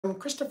I'm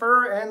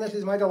Christopher, and this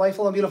is my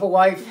delightful and beautiful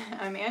wife.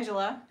 I'm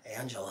Angela.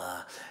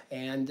 Angela.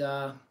 And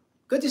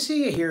good to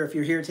see you here if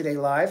you're here today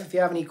live. If you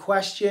have any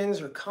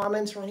questions or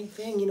comments or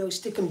anything,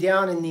 stick them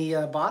down in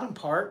the bottom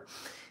part.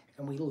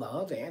 And we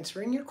love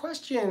answering your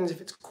questions,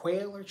 if it's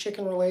quail or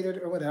chicken related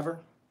or whatever,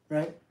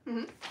 right?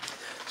 Mm-hmm.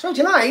 So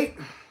tonight,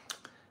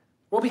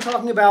 we'll be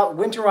talking about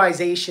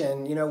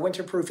winterization,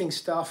 winterproofing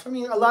stuff. I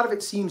mean, a lot of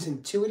it seems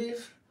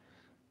intuitive,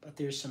 but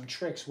there's some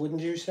tricks,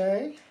 wouldn't you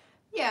say?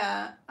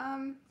 Yeah.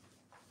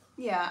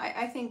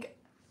 I think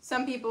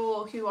some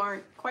people who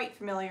aren't quite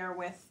familiar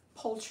with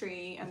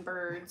poultry and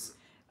birds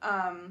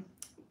they'll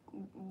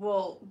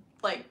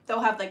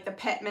have the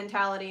pet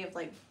mentality of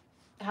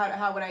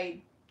how would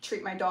I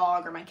treat my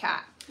dog or my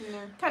cat?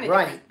 Kind of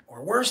right. Different.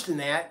 Or worse than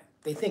that,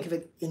 they think of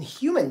it in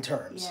human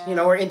terms.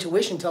 Yeah. Our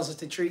intuition tells us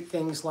to treat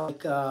things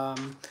like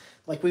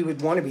we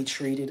would want to be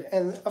treated.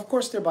 And of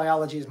course, their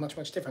biology is much,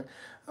 much different.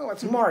 Oh,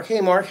 it's Mark. Hey,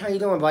 Mark, how you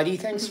doing, buddy?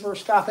 Thanks for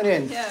stopping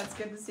in. Yeah, it's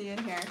good to see you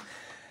in here.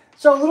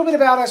 So a little bit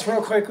about us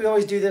real quick. We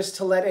always do this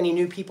to let any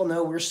new people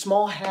know we're a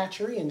small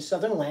hatchery in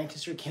southern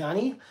Lancaster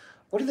County.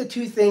 What are the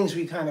two things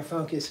we kind of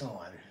focus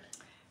on?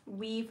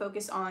 We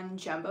focus on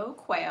jumbo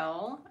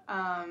quail.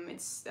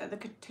 It's the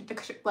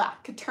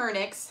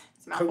Caturnix.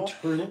 It's a mouthful.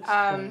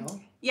 Caturnix.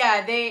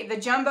 Yeah, the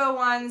jumbo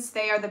ones,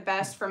 they are the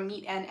best for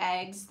meat and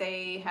eggs.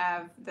 They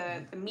have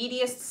the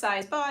meatiest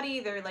sized body.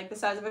 They're like the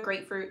size of a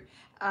grapefruit.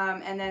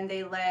 And then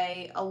they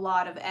lay a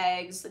lot of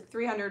eggs, like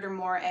 300 or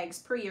more eggs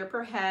per year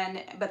per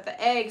hen. But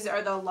the eggs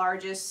are the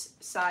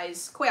largest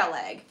size quail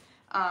egg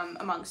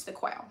amongst the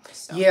quail.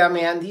 So. Yeah,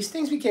 man, these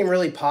things became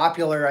really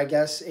popular, I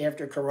guess,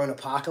 after Corona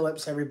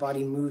apocalypse.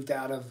 Everybody moved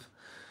out of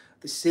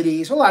the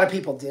cities. A lot of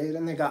people did,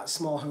 and they got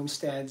small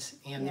homesteads,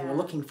 and they were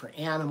looking for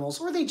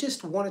animals, or they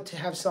just wanted to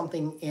have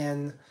something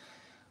in,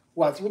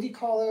 what do you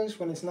call those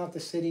when it's not the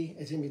city?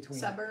 It's in between.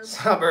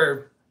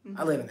 Suburb. Mm-hmm.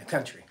 I live in the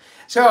country.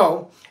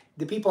 So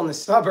the people in the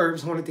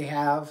suburbs wanted to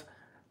have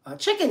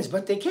chickens,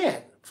 but they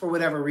can't for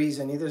whatever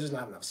reason. Either there's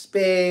not enough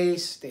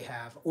space, they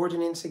have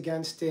ordinance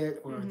against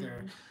it, or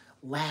they're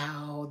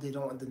loud, they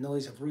don't want the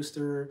noise of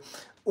rooster,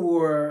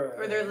 or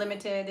they're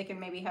limited, they can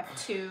maybe have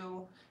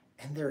two.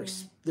 And they're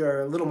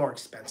a little more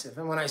expensive.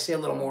 And when I say a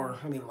little more,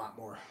 I mean a lot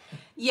more.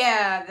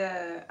 Yeah,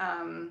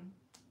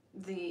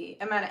 the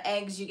amount of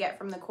eggs you get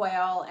from the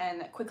quail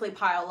and quickly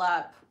pile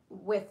up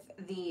with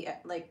the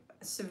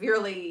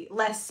severely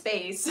less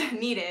space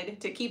needed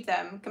to keep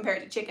them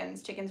compared to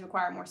chickens. Chickens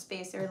require more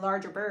space. They're a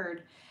larger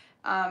bird.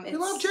 We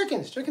love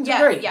chickens. Chickens are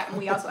great. Yeah, and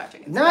we also have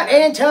chickens. Not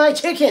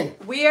anti-chicken.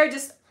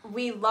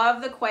 We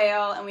love the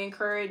quail, and we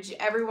encourage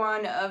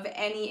everyone of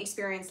any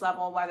experience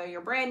level, whether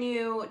you're brand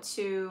new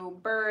to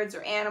birds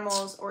or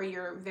animals or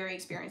you're very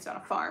experienced on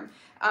a farm.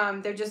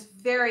 They're just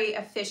very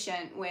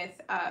efficient with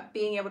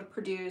being able to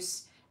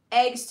produce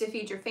eggs to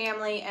feed your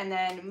family and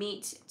then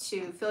meat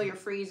to fill your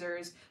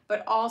freezers,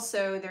 but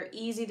also they're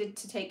easy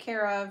to take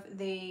care of.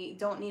 They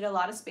don't need a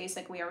lot of space,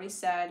 like we already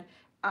said,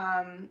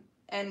 and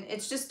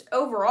it's just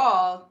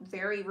overall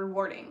very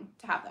rewarding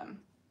to have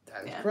them.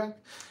 That is correct.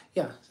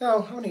 Yeah, so I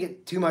don't want to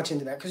get too much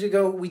into that because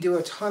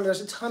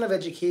there's a ton of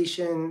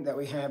education that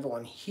we have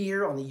on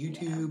here, on the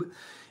YouTube,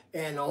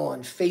 and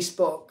on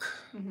Facebook.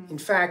 Mm-hmm. In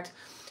fact,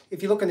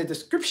 if you look in the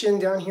description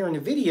down here in the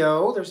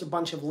video, there's a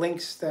bunch of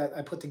links that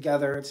I put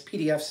together. It's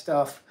PDF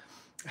stuff,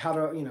 how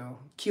to,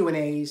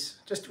 Q&As,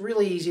 just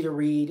really easy to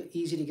read,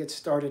 easy to get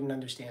started and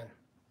understand.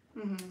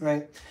 Mm-hmm.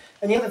 Right?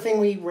 And the other thing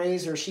we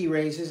raise, or she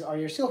raises, are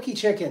your silky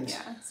chickens.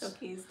 Yeah,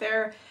 silkies.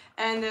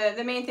 And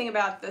the main thing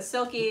about the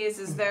silkies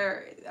is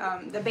they're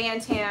the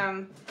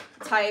bantam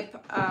type,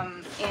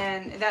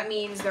 and that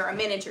means they're a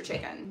miniature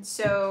chicken.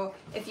 So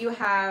if you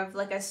have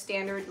a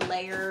standard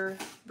layer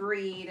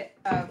breed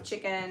of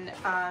chicken,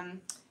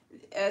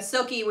 a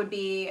silky would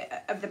be,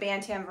 of the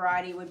bantam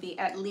variety, would be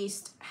at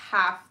least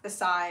half the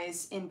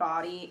size in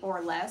body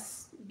or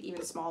less,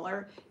 even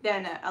smaller,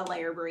 than a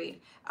layer breed.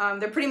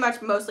 They're pretty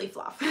much mostly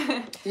fluff,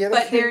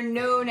 but they're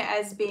known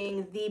as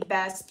being the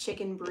best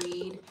chicken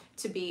breed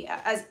to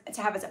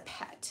have as a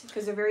pet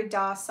because they're very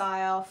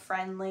docile,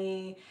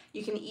 friendly.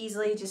 You can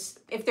easily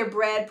if they're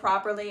bred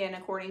properly and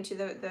according to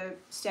the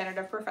standard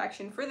of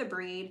perfection for the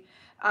breed,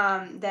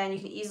 then you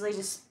can easily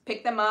just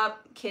pick them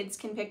up. Kids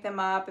can pick them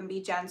up and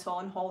be gentle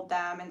and hold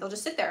them, and they'll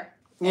just sit there.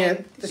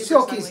 Yeah, the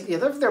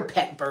silkies, they're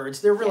pet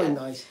birds. They're really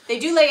nice. They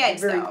do lay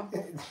eggs, though.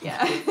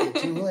 Yeah. They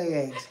do lay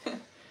eggs.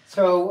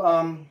 So,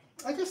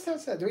 I guess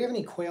that's it. Do we have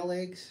any quail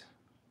eggs?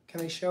 Can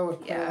I show a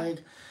quail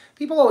egg?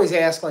 People always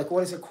ask, what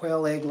does a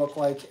quail egg look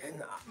like?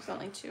 And there's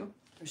only two.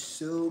 There's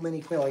so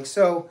many quail eggs.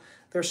 So,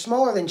 they're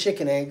smaller than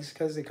chicken eggs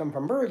because they come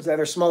from birds that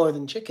are smaller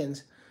than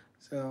chickens.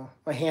 So,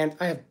 I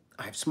have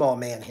small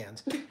man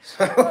hands.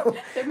 So,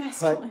 they're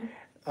masculine.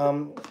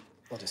 But,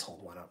 we'll just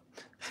hold one up.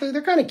 So,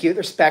 they're kind of cute.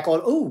 They're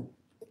speckled. Ooh.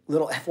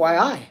 Little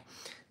FYI,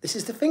 this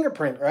is the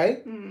fingerprint,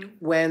 right? Mm-hmm.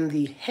 When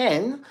the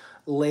hen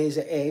lays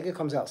an egg, it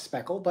comes out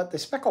speckled, but the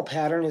speckle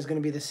pattern is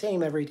going to be the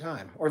same every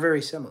time, or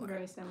very similar.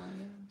 Very similar,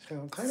 yeah.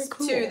 So kind of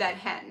cool. To that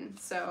hen.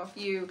 So if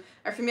you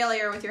are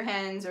familiar with your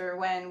hens or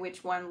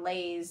which one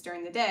lays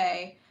during the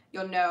day,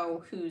 you'll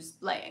know who's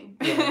laying.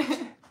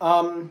 Yeah.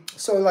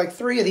 So like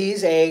 3 of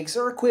these eggs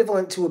are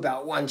equivalent to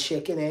about 1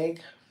 chicken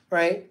egg,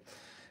 right?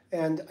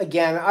 And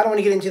again, I don't want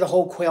to get into the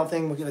whole quail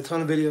thing. We'll get a ton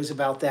of videos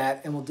about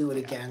that, and we'll do it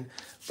again.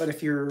 But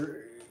if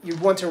you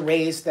want to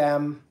raise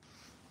them,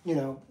 you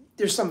know,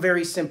 there's some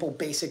very simple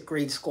basic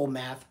grade school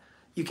math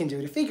you can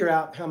do to figure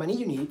out how many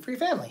you need for your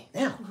family.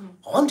 Now,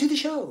 on to the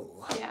show.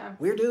 Yeah.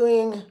 We're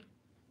doing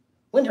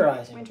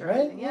winterizing,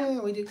 right? Yeah,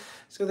 we do.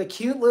 So the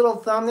cute little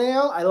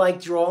thumbnail, I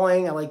like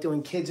drawing. I like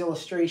doing kids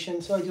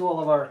illustrations. So I do all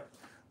of our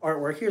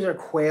artwork. Here's our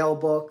quail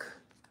book,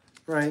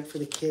 right, for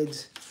the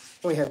kids.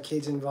 We have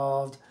kids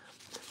involved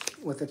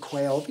with the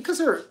quail because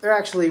they're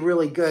actually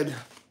really good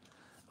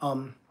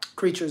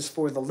creatures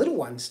for the little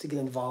ones to get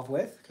involved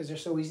with because they're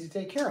so easy to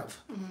take care of.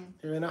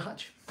 They're in a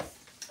hutch.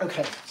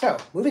 Okay, so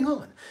moving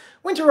on.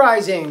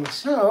 Winterizing.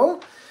 So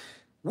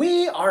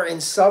we are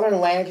in southern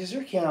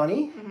Lancaster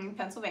County.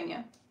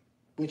 Pennsylvania.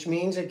 Which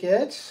means it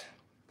gets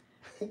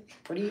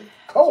pretty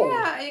cold.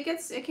 Yeah,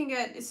 it can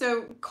get,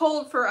 so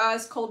cold for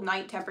us, cold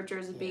night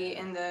temperatures would be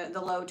in the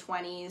low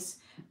 20s.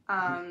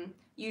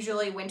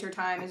 Usually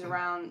wintertime is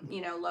around,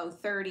 you know, low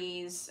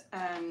 30s,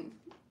 and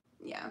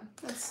yeah,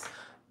 that's...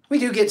 We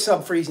do get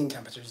sub-freezing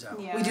temperatures, though.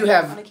 Yeah, we do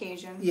have... on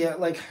occasion. Yeah,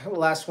 like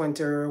last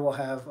winter, we'll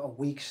have a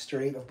week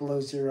straight of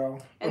below 0.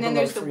 And then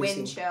there's the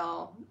wind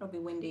chill. It'll be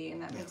windy,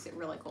 and that makes it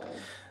really cold.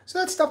 So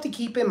that's stuff to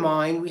keep in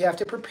mind. We have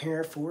to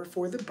prepare for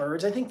the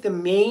birds. I think the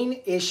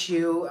main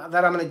issue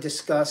that I'm going to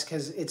discuss,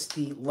 because it's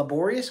the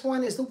laborious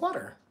one, is the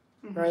water,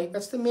 right?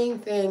 That's the main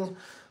thing,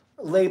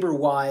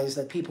 labor-wise,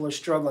 that people are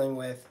struggling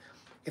with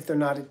if they're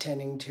not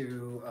attending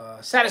to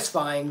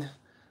satisfying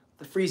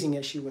the freezing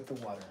issue with the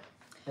water,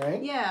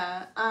 right?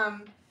 Yeah,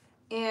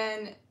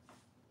 and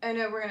I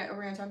know we're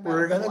gonna talk about.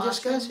 We're gonna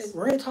discuss it.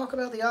 We're gonna talk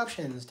about the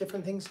options,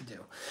 different things to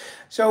do.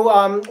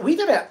 So we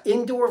did an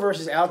indoor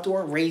versus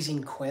outdoor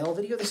raising quail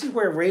video. This is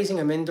where raising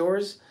them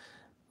indoors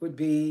would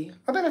be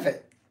a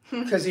benefit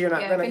because you're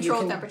not gonna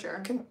control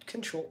temperature,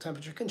 control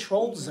temperature,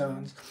 controlled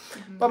zones.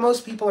 But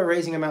most people are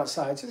raising them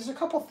outside. So there's a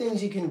couple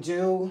things you can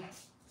do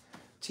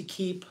to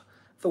keep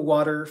the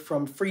water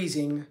from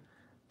freezing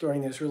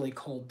during those really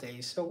cold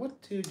days. So what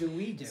do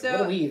we do? What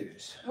do we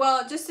use?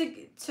 Well, just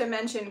to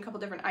mention a couple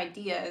different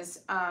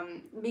ideas,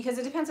 because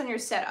it depends on your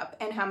setup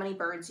and how many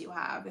birds you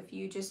have. If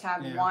you just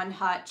have one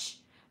hutch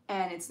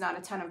and it's not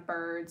a ton of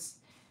birds,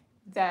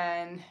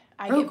 then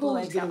I get blue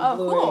eggs out. Oh,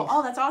 cool.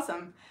 Oh, that's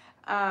awesome.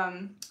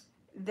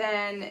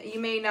 Then you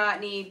may not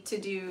need to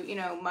do, you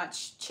know,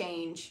 much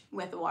change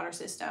with the water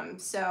system.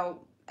 So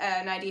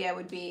an idea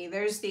would be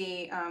there's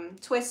the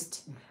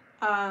twist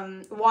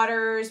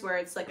waters where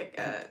it's like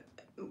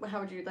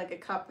how would you, like a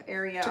cup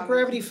area? It's a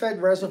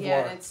gravity-fed reservoir. Yeah,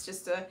 and it's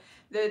just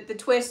the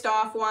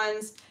twist-off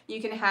ones. You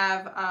can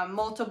have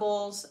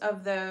multiples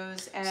of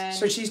those, and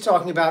so she's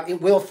talking about it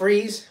will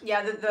freeze.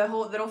 Yeah, the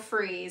whole it'll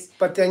freeze.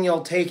 But then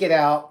you'll take it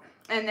out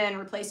and then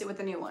replace it with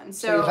a new one.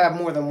 So you'll have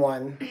more than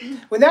one.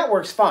 When that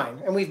works fine,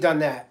 and we've done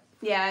that.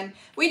 Yeah, and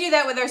we do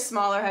that with our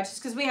smaller hutches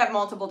because we have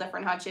multiple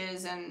different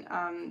hutches and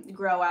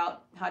grow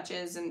out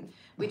hutches, and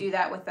we do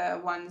that with the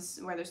ones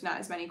where there's not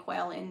as many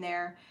quail in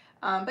there.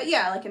 But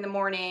yeah, like in the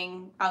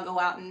morning, I'll go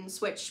out and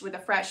switch with a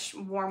fresh,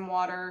 warm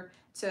water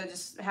to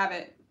just have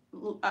it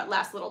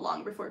last a little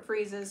longer before it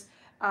freezes.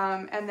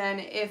 And then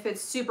if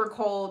it's super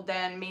cold,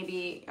 then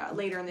maybe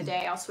later in the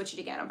day, I'll switch it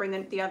again. I'll bring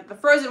the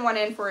frozen one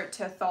in for it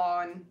to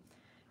thaw, and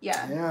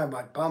yeah. Yeah,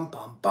 but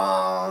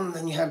bum.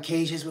 Then you have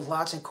cages with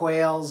lots of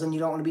quails, and you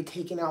don't want to be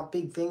taking out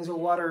big things of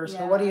water.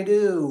 So what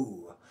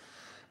do?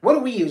 What do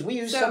we use? We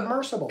use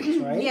submersibles,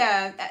 right?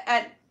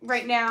 Yeah.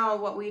 Right now,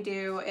 what we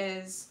do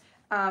is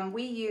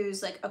we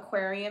use like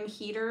aquarium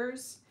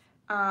heaters,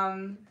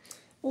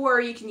 or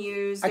you can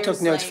use. I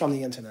took notes from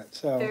the internet.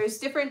 So there's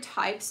different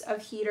types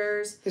of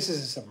heaters. This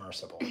is a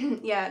submersible.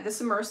 Yeah, the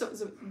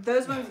submersibles.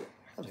 Those ones.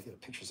 How do I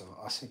get pictures of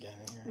us again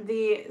in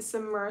here? The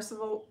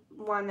submersible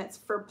one that's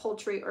for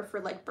poultry or for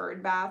like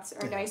bird baths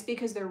are nice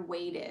because they're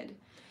weighted,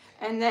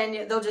 and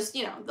then they'll just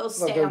they'll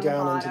stay on the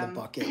bottom. Into the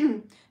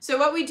bucket. So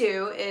what we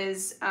do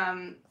is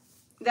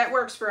that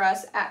works for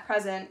us at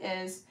present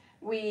is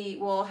we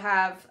will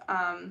have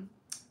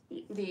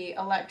the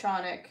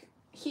electronic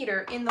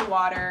heater in the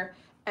water,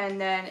 and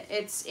then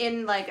it's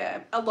in like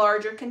a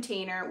larger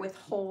container with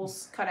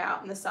holes cut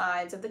out in the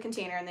sides of the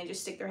container, and they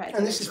just stick their heads in.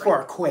 And this is for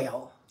our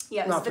quail.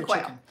 Yes, not the for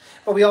quail. Chicken.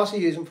 But we also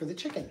use them for the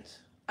chickens.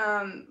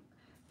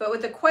 But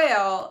with the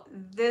quail,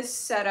 this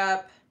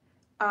setup,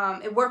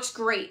 it works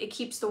great. It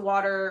keeps the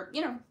water,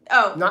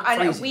 not I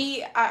know.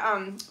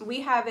 freezing.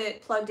 We have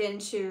it plugged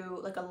into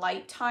like a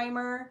light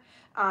timer,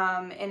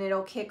 and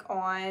it'll kick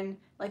on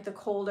like the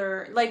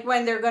colder, like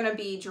when they're gonna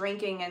be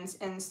drinking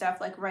and stuff,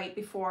 like right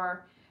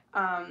before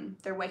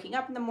they're waking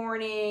up in the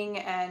morning,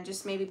 and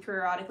just maybe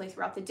periodically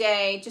throughout the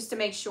day, just to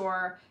make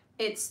sure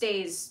it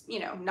stays,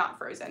 not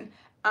frozen.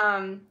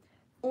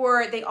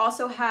 Or they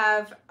also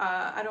have,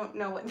 I don't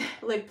know what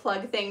like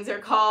plug things are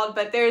called,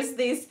 but there's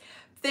these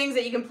things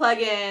that you can plug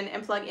in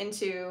and plug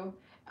into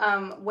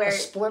where a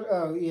split.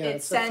 Oh yeah, it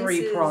it's a senses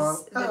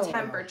three-prong. the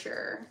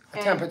temperature.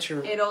 A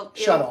temperature it'll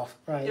shut off.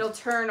 Right. It'll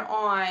turn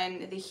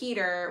on the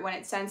heater when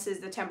it senses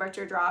the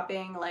temperature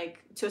dropping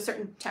like to a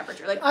certain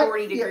temperature, like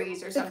 40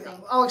 degrees or something.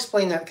 I'll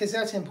explain that because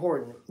that's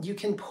important. You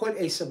can put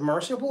a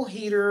submersible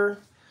heater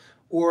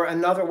or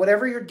another,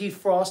 whatever your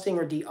defrosting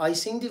or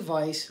de-icing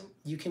device,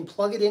 you can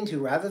plug it into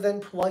rather than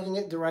plugging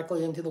it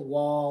directly into the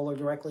wall or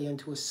directly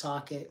into a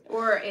socket.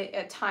 Or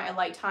a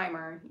light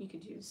timer you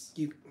could use.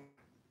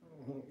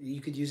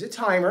 You could use a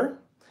timer,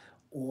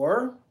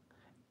 or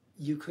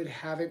you could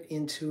have it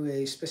into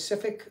a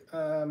specific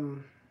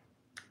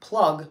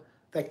plug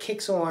that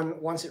kicks on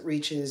once it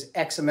reaches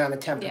X amount of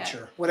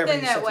temperature, whatever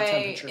you set the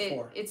temperature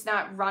for. It's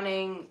not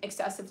running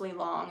excessively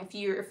long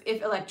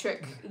if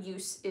electric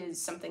use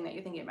is something that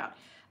you're thinking about.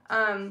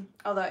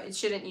 Although it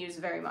shouldn't use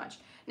very much.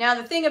 Now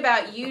the thing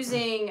about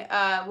using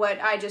what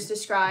I just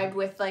described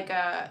with like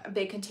a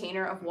big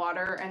container of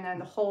water and then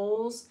the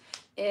holes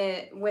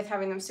with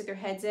having them stick their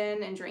heads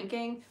in and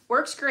drinking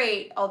works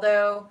great,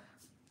 although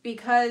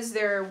because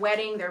they're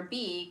wetting their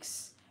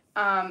beaks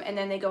and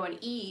then they go and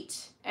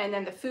eat and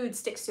then the food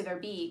sticks to their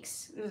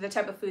beaks, the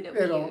type of food that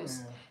we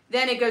use,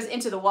 then it goes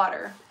into the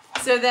water.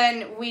 So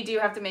then we do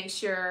have to make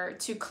sure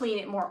to clean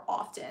it more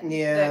often,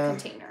 the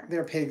container.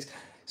 They're pigs.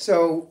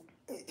 So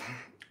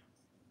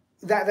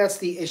that's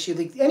the issue.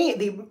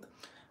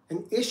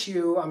 An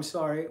issue, I'm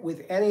sorry,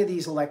 with any of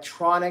these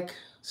electronic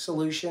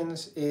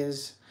solutions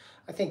is,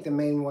 I think the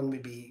main one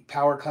would be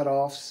power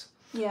cutoffs.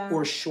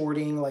 Or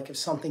shorting, like if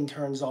something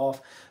turns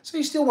off. So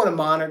you still want to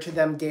monitor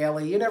them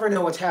daily. You never know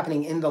what's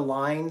happening in the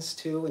lines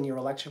too, in your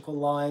electrical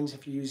lines.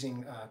 If you're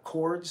using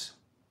cords,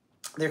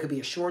 there could be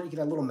a short. You could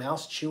have a little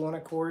mouse chew on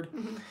a cord.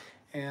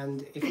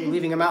 And if you're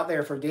leaving them out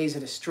there for days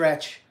at a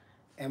stretch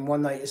and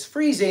one night is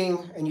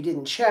freezing and you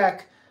didn't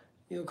check,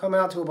 you'll come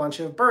out to a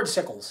bunch of bird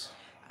sickles.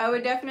 I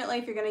would definitely,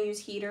 if you're going to use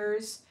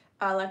heaters,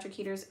 electric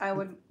heaters, I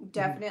would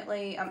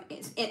definitely,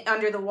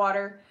 under the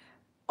water,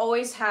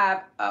 always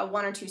have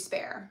one or two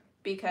spare.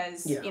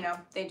 Because, you know,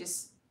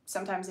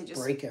 sometimes they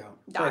just break out.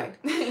 Die.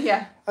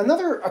 Yeah.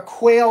 A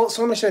Quail,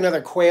 so I'm going to show you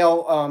another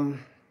Quail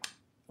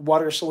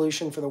water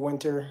solution for the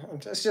winter.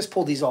 Let's just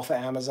pull these off of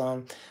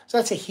Amazon. So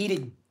that's a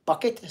heated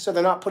bucket. So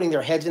they're not putting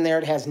their heads in there.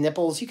 It has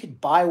nipples. You could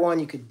buy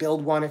one. You could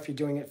build one if you're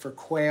doing it for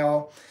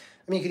quail.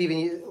 I mean, you could even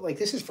use, like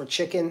this is for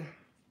chicken.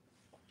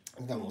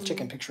 I've got a little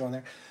chicken picture on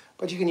there.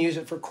 But you can use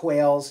it for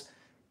quails.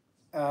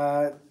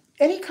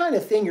 Any kind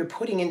of thing you're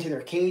putting into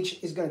their cage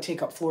is going to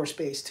take up floor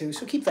space too,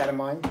 so keep that in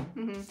mind.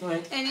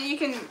 Right. And you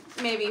can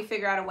maybe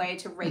figure out a way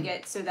to rig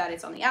it so that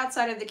it's on the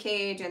outside of the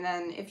cage, and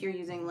then if you're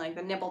using like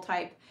the nipple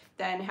type,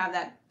 then have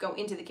that go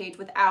into the cage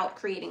without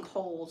creating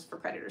holes for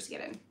predators to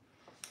get in.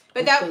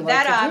 But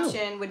that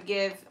option would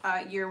give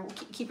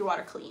keep your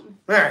water clean.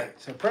 All right,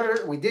 so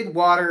predator, we did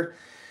water.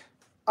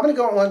 I'm going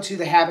to go on to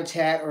the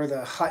habitat or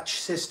the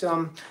hutch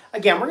system.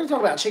 Again, we're going to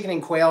talk about chicken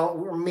and quail.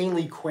 We're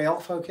mainly quail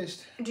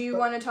focused. Do you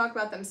want to talk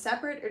about them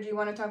separate, or do you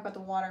want to talk about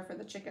the water for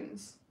the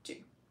chickens too?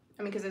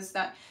 I mean, because it's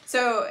not.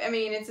 So, I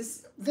mean,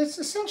 it's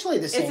essentially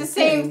the same thing. It's the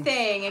same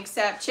thing,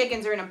 except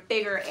chickens are in a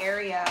bigger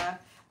area.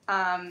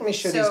 Let me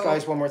show these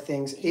guys one more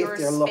thing. If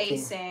they're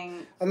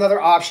looking. Another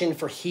option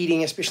for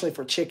heating, especially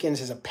for chickens,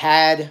 is a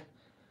pad.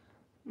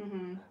 I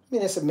mean,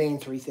 that's the main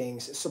three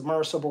things: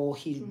 submersible,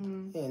 heated,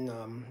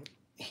 and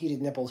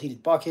heated nipples,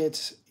 heated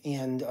buckets,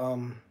 and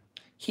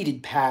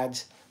heated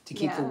pads to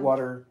keep the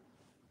water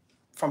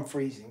from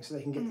freezing so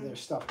they can get to their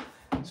stuff.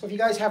 So if you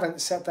guys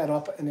haven't set that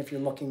up and if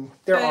you're looking,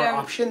 there are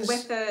options.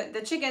 With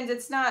the chickens,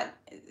 it's not,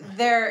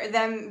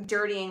 them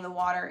dirtying the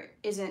water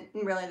isn't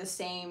really the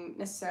same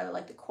necessarily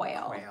like the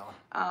quail.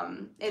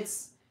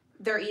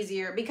 They're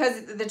easier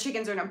because the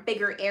chickens are in a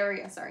bigger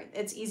area.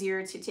 It's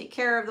easier to take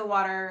care of the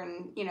water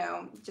and, you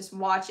know, just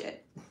watch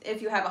it.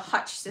 If you have a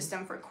hutch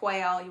system for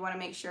quail, you want to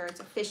make sure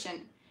it's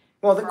efficient.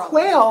 Well, the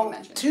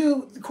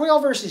quail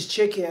versus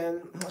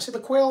chicken, so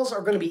the quails are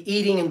going to be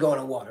eating and going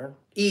to water,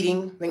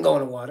 eating, then going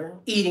to water,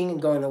 eating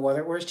and going to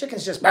water, whereas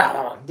chickens just,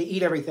 they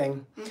eat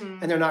everything,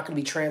 and they're not going to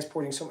be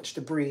transporting so much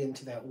debris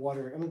into that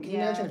water. I mean, can you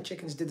imagine if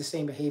chickens did the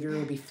same behavior? It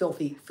would be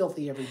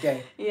filthy every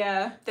day.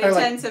 Yeah, they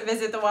tend to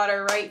visit the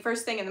water right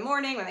first thing in the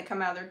morning when they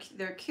come out of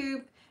their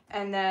coop,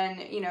 and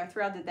then, you know,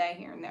 throughout the day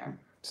here and there.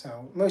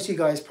 So most of you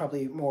guys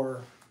probably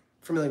more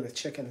familiar with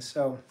chickens,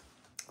 so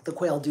the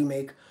quail do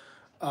make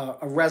a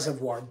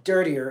reservoir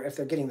dirtier if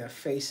they're getting their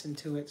face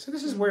into it. So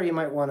this is where you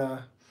might want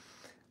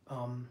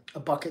a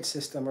bucket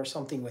system or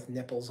something with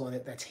nipples on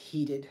it that's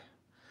heated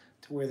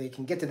to where they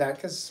can get to that,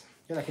 because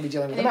you're not going to be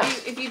dealing with a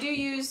mess. If you do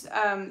use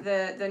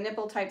the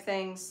nipple type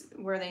things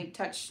where they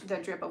touch the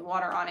drip of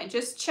water on it,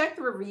 just check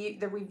the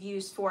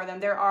reviews for them.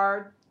 There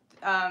are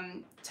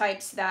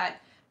types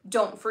that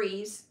don't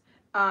freeze,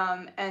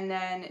 and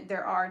then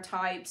there are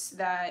types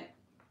that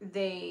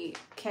they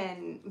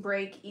can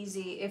break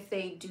easy if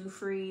they do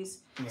freeze.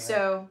 Yeah.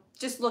 So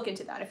just look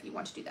into that if you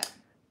want to do that.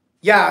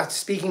 Yeah,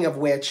 speaking of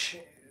which,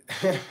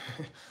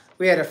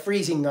 we had a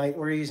freezing night.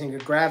 We're using a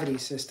gravity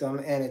system,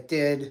 and it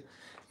did,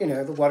 you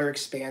know, the water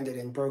expanded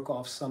and broke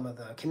off some of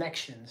the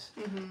connections.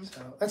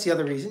 So that's the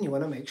other reason you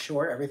want to make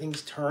sure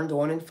everything's turned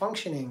on and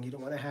functioning. You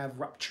don't want to have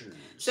ruptures.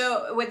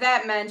 So with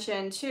that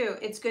mentioned too,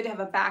 it's good to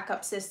have a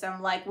backup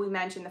system. Like we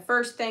mentioned, the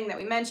first thing that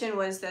we mentioned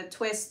was the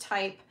twist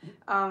type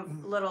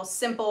little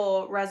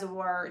simple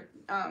reservoir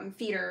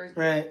feeder,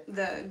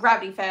 the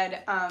gravity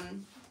fed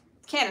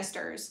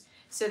canisters.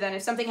 So then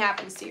if something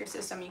happens to your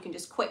system, you can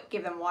just quick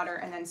give them water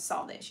and then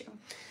solve the issue.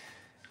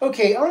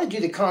 Okay, I want to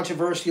do the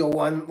controversial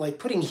one, like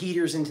putting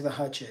heaters into the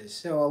hutches.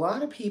 So a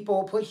lot of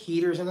people put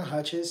heaters in the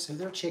hutches so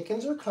their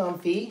chickens are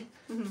comfy.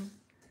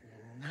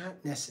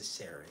 Not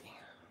necessary,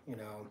 you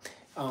know.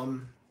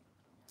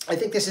 I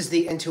think this is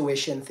the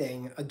intuition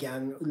thing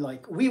again.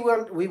 Like we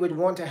would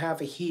want to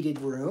have a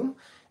heated room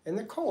in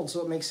the cold,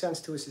 so it makes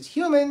sense to us as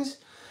humans.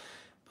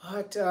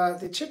 But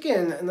the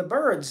chicken and the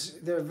birds,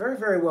 they're very,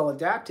 very well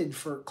adapted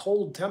for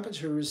cold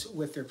temperatures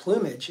with their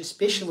plumage,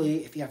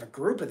 especially if you have a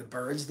group of the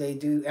birds. They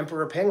do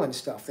emperor penguin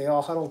stuff. They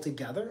all huddle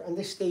together and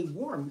they stay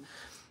warm.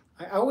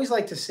 I always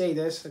like to say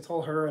this. I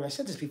told her, and I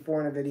said this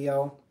before in a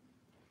video,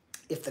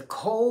 if the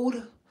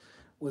cold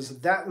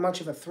was that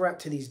much of a threat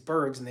to these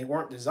birds and they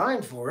weren't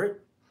designed for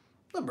it,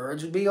 the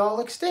birds would be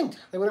all extinct.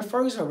 They would have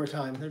frozen over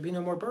time. There'd be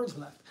no more birds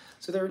left.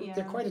 So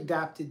they're quite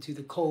adapted to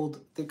the cold.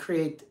 They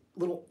create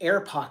little air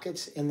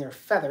pockets in their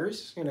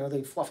feathers. You know,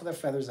 they fluff their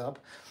feathers up,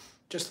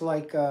 just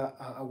like a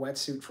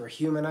wetsuit for a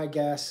human, I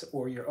guess,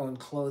 or your own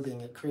clothing.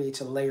 It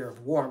creates a layer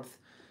of warmth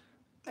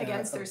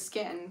against their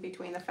skin,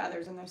 between the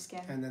feathers and their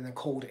skin, and then the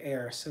cold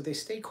air. So they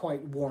stay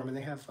quite warm, and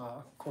they have,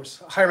 of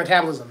course, higher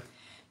metabolism.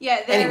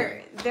 Yeah,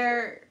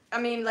 they're.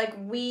 I mean, like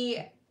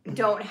we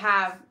don't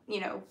have,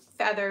 you know,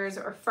 feathers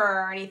or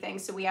fur or anything,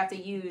 so we have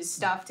to use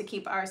stuff to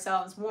keep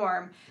ourselves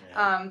warm.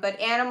 But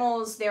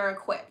animals, they're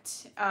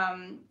equipped.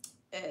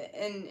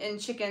 And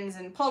chickens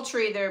and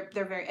poultry, they're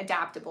very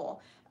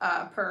adaptable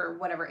per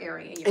whatever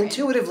area you're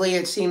Intuitively,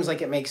 it seems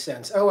like it makes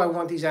sense. Oh, I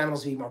want these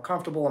animals to be more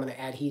comfortable. I'm going to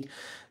add heat.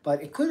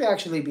 But it could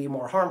actually be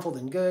more harmful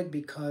than good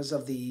because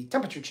of the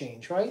temperature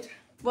change, right?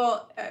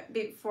 Well,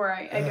 before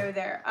I go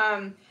there,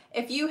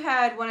 if you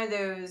had one of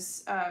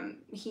those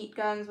heat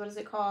guns, what is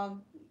it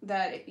called?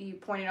 That you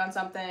point it on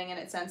something and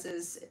it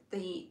senses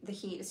the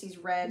heat, it sees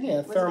red.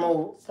 Yeah,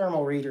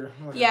 thermal reader.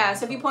 Yeah,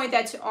 so if you point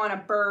that on a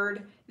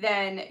bird,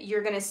 then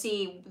you're going to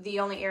see the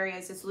only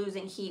areas it's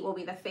losing heat will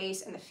be the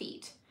face and the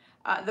feet.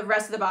 The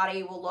rest of the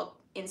body will look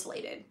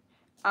insulated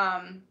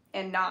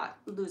and not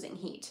losing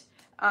heat.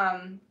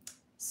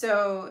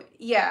 So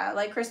yeah,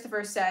 like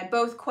Christopher said,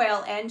 both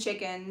quail and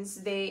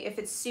chickens, if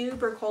it's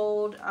super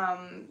cold,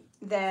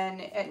 then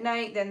at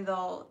night, then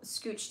they'll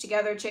scooch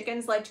together.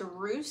 Chickens like to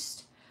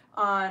roost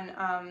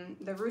on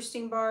the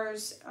roosting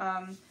bars,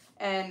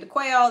 and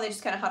quail, they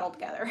just kind of huddle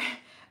together.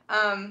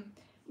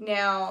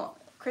 Now,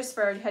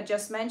 Christopher had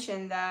just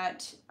mentioned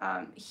that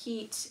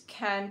heat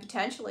can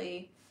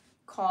potentially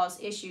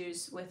cause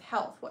issues with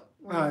health.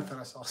 I thought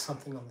I saw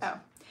something on this.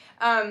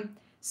 Oh.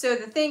 So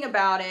the thing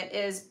about it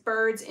is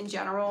birds in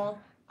general,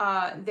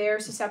 they're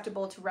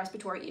susceptible to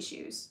respiratory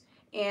issues.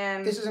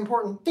 And this is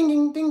important. Ding,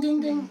 ding, ding,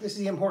 ding, ding. This is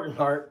the important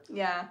part.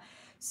 Yeah.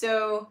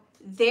 So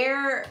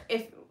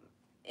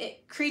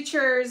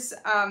creatures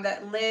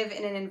that live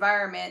in an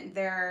environment,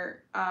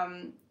 they're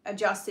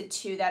adjusted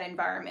to that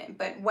environment.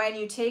 But when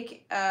you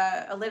take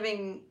a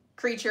living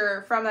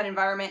creature from that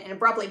environment and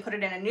abruptly put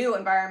it in a new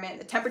environment,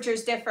 the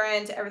temperature's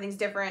different, everything's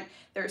different,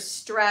 there's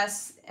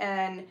stress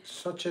and...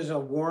 Such as a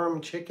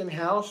warm chicken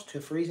house to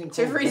freezing cold.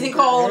 To freezing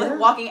cold,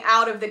 walking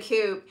out of the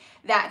coop,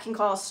 that can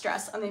cause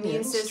stress on the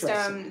immune system.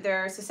 Stressing.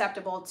 They're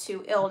susceptible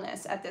to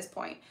illness at this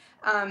point.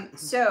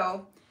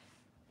 So...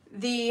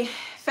 The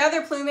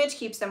feather plumage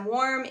keeps them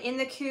warm in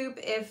the coop.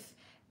 If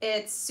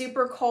it's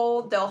super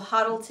cold, they'll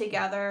huddle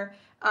together.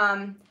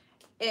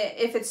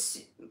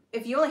 If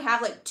you only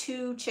have like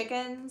 2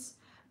 chickens,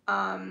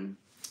 well,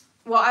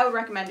 I would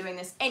recommend doing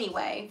this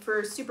anyway.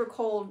 For super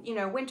cold, you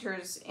know,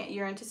 winters,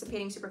 you're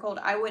anticipating super cold,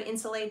 I would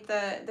insulate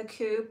the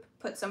coop,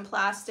 put some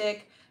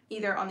plastic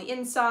either on the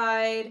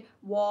inside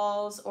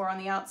walls or on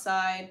the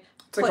outside.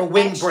 It's like a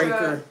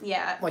windbreaker.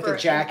 Yeah, like a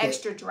jacket.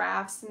 Extra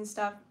drafts and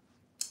stuff.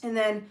 And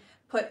then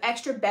put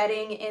extra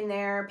bedding in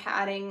there,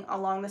 padding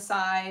along the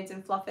sides,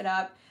 and fluff it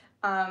up,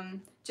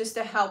 just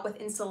to help with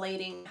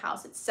insulating the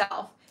house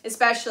itself,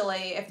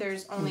 especially if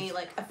there's only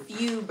like a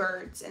few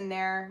birds in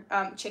there.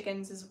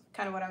 Chickens is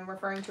kind of what I'm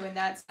referring to in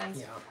that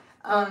sense.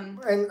 Yeah.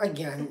 And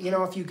again, you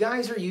know, if you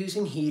guys are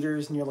using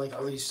heaters and you're like,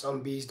 oh, these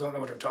some bees don't know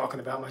what they're talking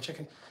about, my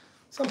chicken.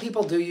 Some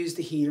people do use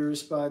the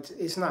heaters, but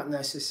it's not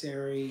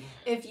necessary.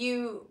 If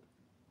you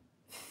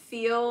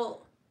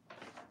feel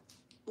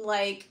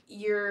like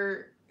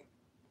you're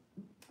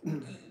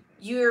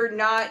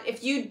not,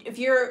 if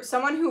you're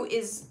someone who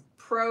is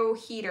pro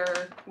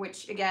heater,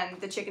 which again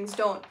the chickens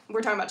don't,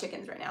 we're talking about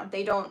chickens right now,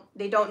 they don't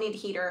need a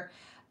heater,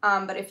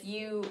 but if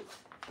you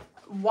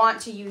want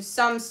to use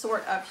some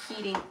sort of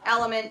heating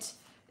element,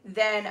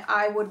 then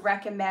I would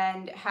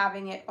recommend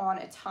having it on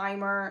a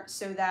timer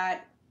so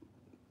that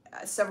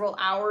several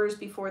hours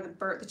before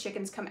the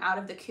chickens come out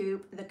of the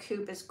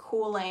coop is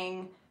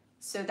cooling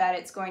so that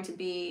it's going to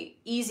be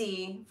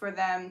easy for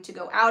them to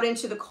go out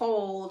into the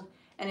cold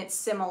and it's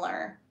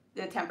similar,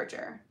 the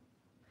temperature.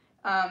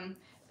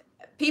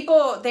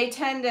 People, they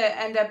tend to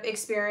end up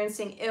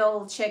experiencing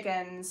ill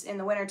chickens in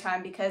the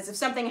wintertime because if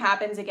something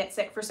happens, they get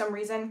sick for some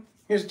reason.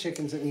 Here's the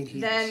chickens that need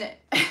heaters. Then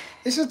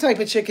this is the type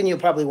of chicken you'll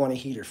probably want a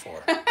heater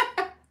for.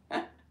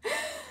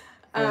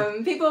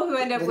 People who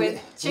end up with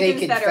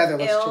chickens that are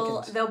ill,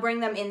 chickens. they'll bring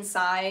them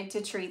inside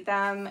to treat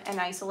them and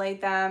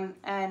isolate them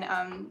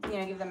and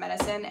give them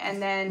medicine,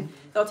 and then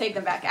they'll take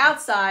them back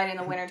outside in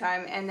the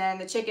wintertime, and then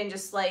the chicken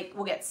just like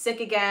will get sick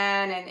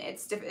again, and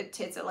it's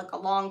like a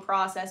long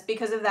process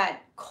because of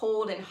that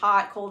cold and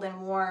hot, cold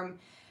and warm.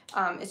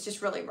 It's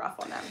just really rough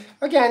on them.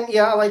 Again,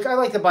 yeah, I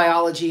like the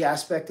biology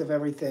aspect of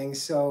everything.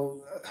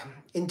 So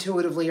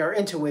intuitively, our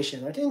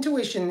intuition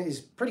is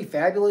pretty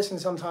fabulous,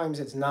 and sometimes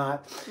it's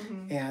not.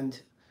 Mm-hmm.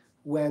 And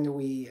when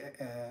we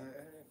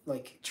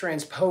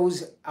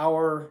transpose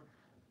our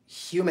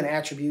human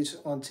attributes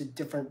onto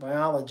different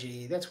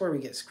biology, that's where we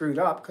get screwed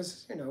up,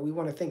 because we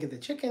want to think of the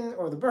chicken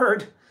or the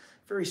bird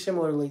very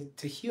similarly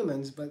to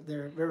humans, but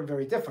they're very,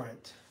 very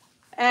different.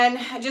 And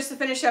just to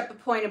finish up the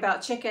point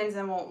about chickens,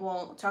 and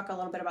we'll talk a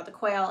little bit about the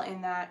quail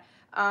in that,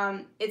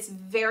 it's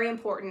very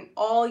important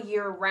all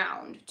year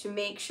round to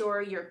make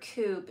sure your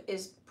coop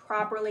is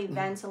properly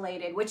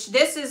ventilated, which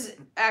this is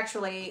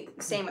actually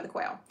the same with the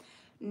quail.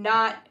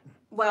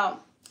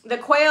 The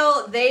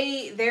quail,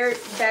 they're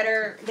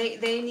better,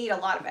 they need a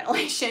lot of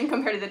ventilation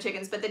compared to the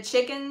chickens, but the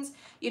chickens,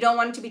 you don't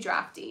want it to be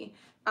drafty.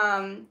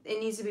 It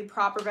needs to be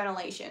proper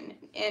ventilation.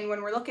 And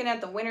when we're looking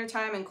at the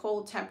wintertime and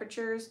cold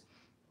temperatures,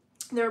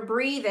 they're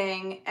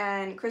breathing,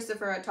 and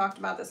Christopher had talked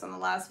about this on the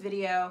last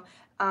video,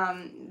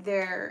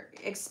 they're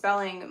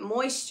expelling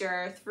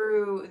moisture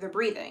through the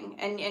breathing.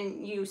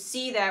 And you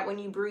see that when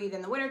you breathe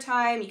in the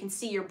wintertime, you can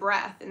see your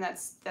breath, and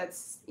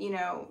that's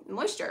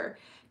moisture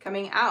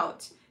coming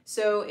out.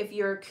 So if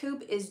your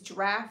coop is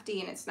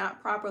drafty and it's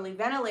not properly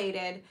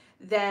ventilated,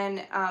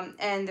 then,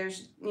 and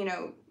there's,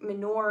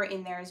 manure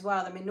in there as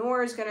well, the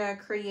manure is going to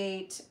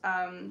create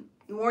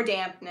more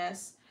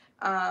dampness.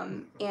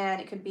 And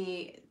it could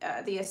be,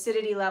 the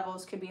acidity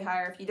levels could be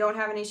higher. If you don't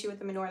have an issue with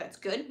the manure, that's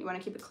good. You want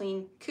to keep a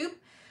clean coop.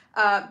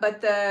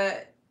 But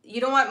you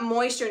don't want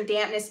moisture and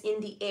dampness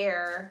in the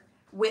air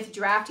with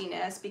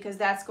draftiness, because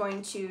that's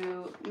going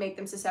to make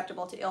them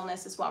susceptible to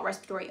illness as well,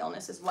 respiratory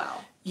illness as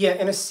well. Yeah,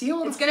 and it's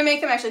going to make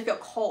them actually feel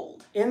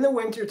cold. In the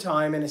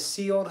wintertime, in a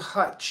sealed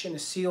hutch, in a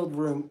sealed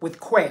room with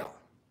quail,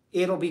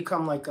 it'll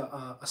become like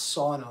a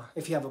sauna.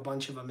 If you have a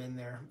bunch of them in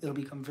there, it'll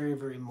become very,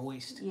 very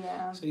moist.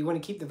 Yeah. So you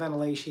want to keep the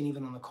ventilation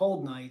even on the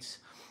cold nights.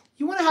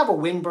 You want to have a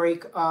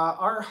windbreak.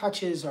 Our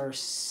hutches are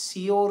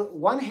sealed.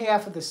 One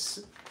half of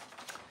the...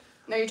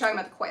 No, you're talking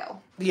about the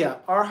quail. Yeah,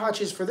 our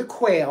hutches for the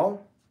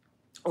quail,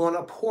 on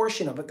a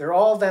portion of it, they're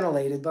all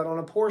ventilated, but on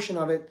a portion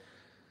of it,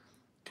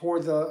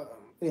 toward the,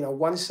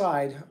 one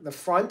side, the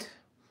front,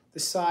 the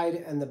side,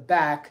 and the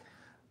back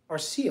are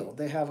sealed.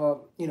 They have a,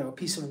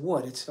 piece of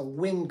wood. It's a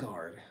wind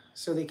guard.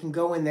 So they can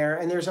go in there,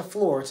 and there's a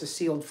floor. It's a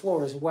sealed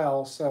floor as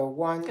well. So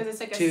 1, because it's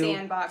like 2, a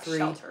sandbox 3,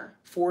 shelter.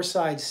 4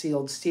 sides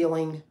sealed,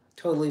 ceiling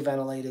totally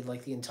ventilated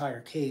like the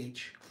entire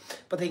cage.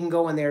 But they can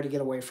go in there to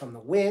get away from the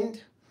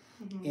wind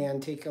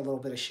and take a little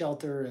bit of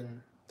shelter,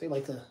 and they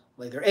like to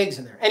lay their eggs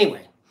in there.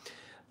 Anyway,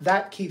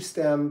 that keeps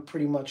them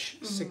pretty much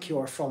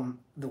secure from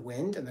the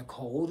wind and the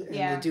cold, and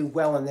they do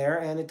well in there,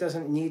 and it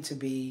doesn't need to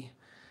be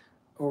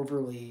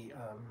overly,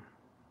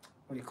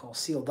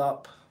 sealed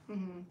up.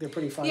 They're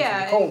pretty fine from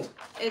the cold.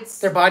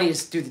 Their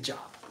bodies do the job.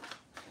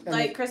 And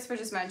like Christopher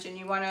just mentioned,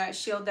 you want to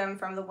shield them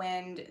from the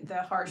wind,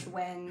 the harsh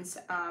winds,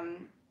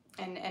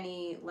 and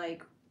any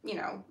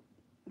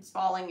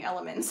falling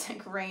elements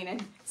like rain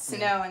and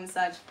snow and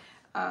such.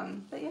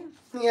 But yeah.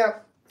 Yeah.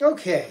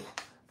 Okay.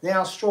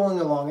 Now strolling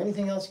along.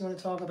 Anything else you want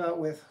to talk about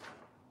with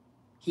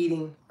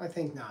heating? I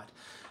think not.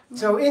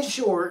 So in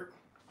short,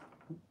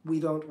 we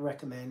don't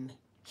recommend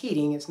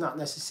heating. It's not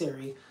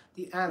necessary.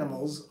 The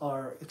animals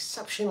are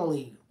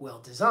exceptionally well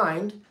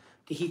designed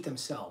to heat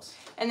themselves.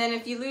 And then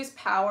if you lose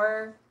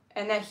power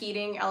and that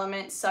heating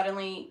element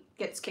suddenly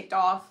gets kicked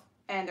off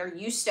and they're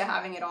used to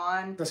having it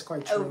on That's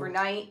quite true.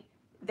 Overnight,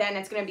 then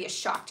it's going to be a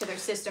shock to their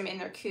system in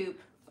their coop,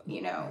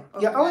 overnight.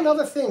 Yeah,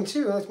 another thing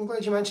too, I'm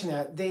glad you mentioned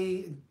that.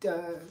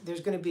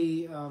 There's going to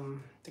be,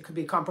 there could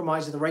be a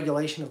compromise of the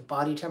regulation of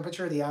body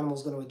temperature. The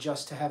animal's going to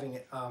adjust to having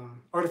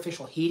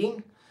artificial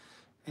heating,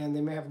 and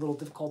they may have a little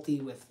difficulty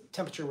with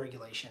temperature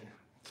regulation,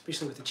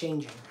 especially with the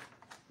changing.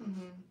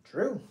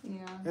 True. Yeah.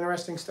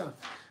 Interesting stuff.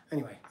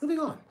 Anyway, moving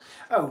on.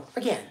 Oh,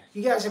 again,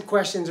 you guys have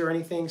questions or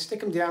anything, stick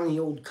them down in the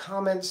old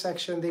comment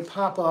section. They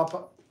pop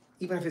up,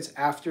 even if it's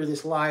after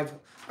this live.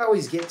 I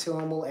always get to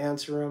them, we'll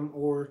answer them,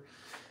 or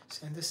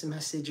send us a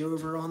message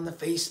over on the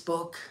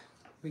Facebook.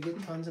 We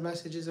get tons of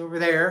messages over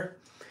there.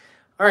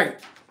 All right,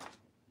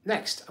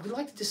 next, I would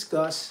like to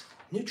discuss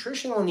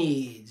nutritional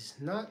needs,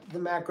 not the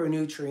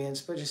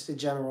macronutrients, but just a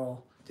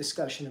general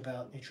discussion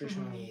about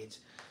nutritional needs.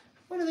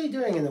 What are they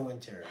doing in the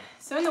winter?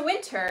 So in the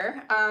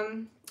winter,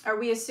 are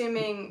we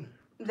assuming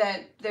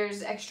that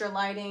there's extra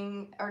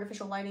lighting,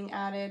 artificial lighting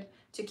added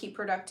to keep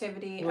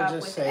productivity we'll up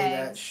just with say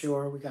eggs. that,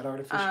 sure, we got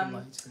artificial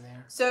lights in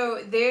there.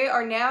 So they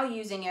are now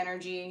using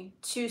energy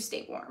to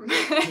stay warm.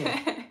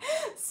 Yeah.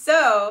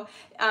 So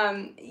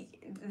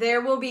there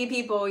will be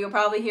people, you'll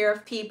probably hear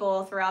of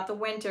people throughout the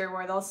winter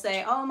where they'll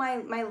say, oh,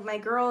 my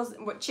girls,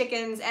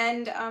 chickens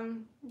and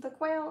the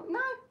quail,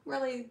 not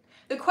really.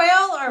 The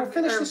quail are...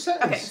 Finish the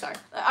sentence. Okay, sorry.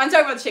 I'm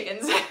talking about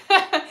chickens.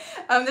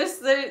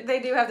 They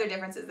do have their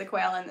differences, the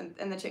quail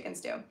and the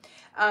chickens do.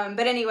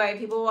 But anyway,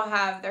 people will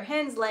have their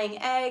hens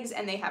laying eggs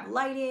and they have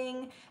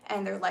lighting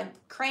and they're like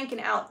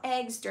cranking out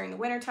eggs during the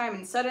wintertime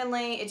and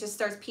suddenly it just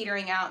starts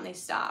petering out and they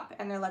stop.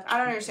 And they're like, I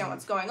don't understand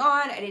what's going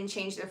on. I didn't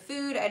change their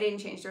food. I didn't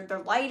change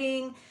their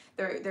lighting.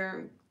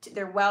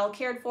 They're well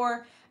cared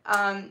for.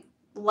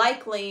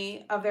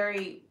 Likely a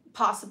very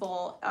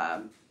possible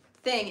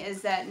thing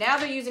is that now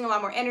they're using a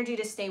lot more energy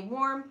to stay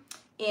warm,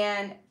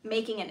 and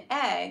making an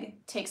egg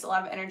takes a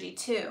lot of energy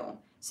too.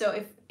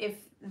 So if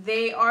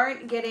they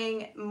aren't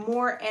getting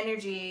more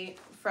energy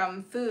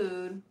from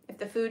food, if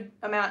the food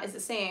amount is the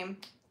same,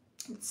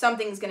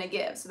 something's going to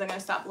give, so they're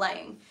going to stop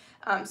laying.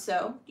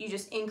 So you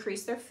just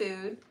increase their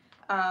food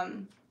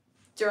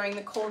during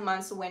the cold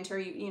months of winter.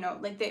 You know,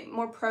 like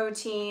more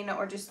protein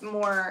or just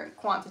more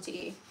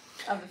quantity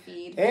of the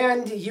feed.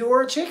 And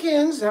your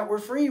chickens that were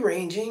free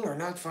ranging are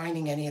not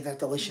finding any of that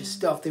delicious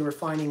stuff they were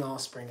finding all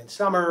spring and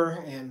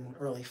summer and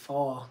early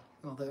fall.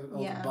 All the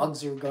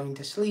bugs are going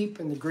to sleep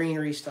and the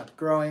greenery stopped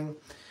growing.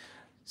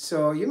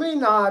 So you may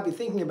not be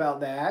thinking about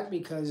that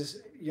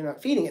because you're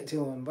not feeding it to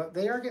them, but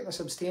they are getting a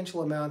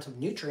substantial amount of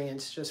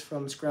nutrients just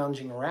from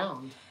scrounging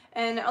around.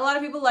 And a lot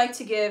of people like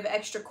to give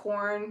extra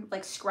corn,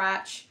 like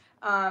scratch,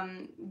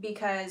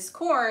 because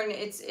corn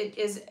it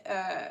is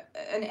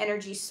an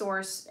energy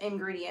source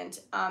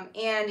ingredient,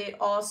 and it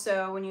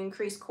also, when you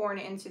increase corn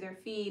into their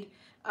feed,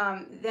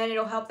 then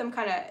it'll help them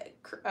kind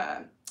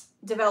of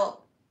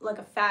develop like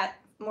a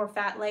more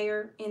fat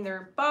layer in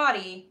their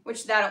body,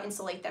 which that'll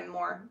insulate them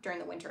more during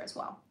the winter as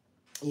well.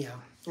 Yeah,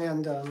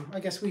 and I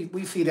guess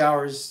we feed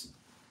ours.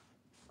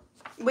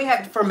 We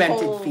have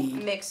fermented whole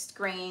feed, mixed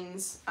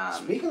grains.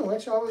 Speaking of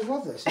which, I always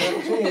love this. An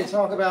opportunity to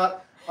talk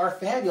about our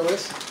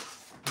fabulous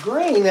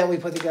grain that we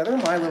put together.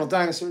 My little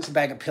dinosaur. It's a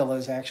bag of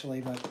pillows,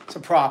 actually, but it's a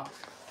prop.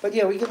 But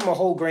yeah, we give them a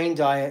whole grain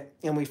diet,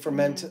 and we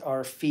ferment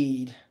our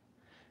feed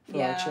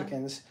for our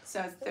chickens.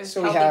 So there's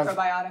healthy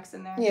probiotics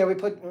in there. Yeah, we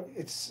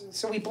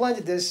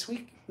blended this.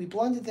 We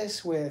blended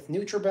this with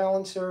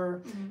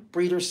NutriBalancer,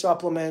 breeder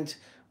supplement.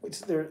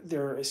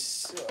 There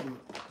is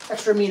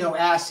extra amino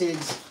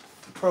acids,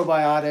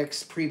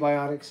 probiotics,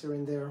 prebiotics are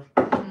in there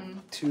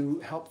to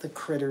help the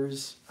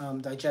critters'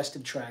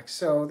 digestive tract.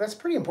 So that's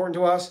pretty important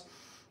to us.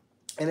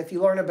 And if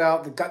you learn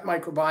about the gut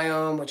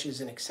microbiome, which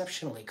is an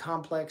exceptionally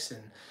complex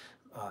and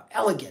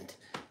elegant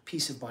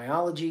piece of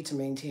biology to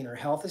maintain our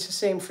health, it's the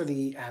same for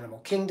the animal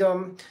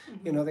kingdom.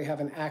 You know, they have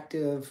an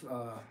active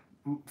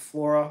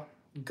flora,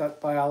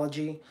 gut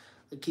biology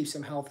that keeps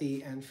them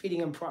healthy, and feeding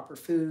them proper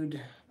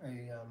food,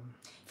 a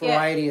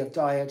variety of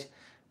diet,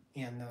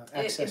 and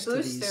access to these.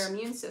 It boosts their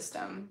immune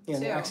system,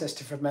 and too. Access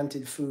to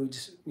fermented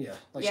foods. Yeah,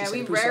 like she said,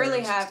 we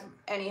rarely have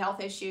any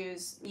health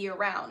issues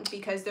year-round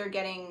because they're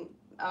getting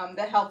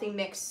the healthy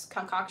mix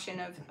concoction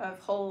of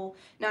whole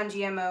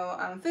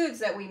non-GMO foods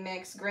that we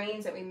mix,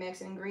 grains that we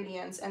mix, and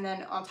ingredients, and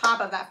then on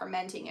top of that,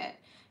 fermenting it.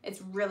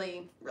 It's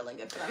really, really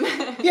good for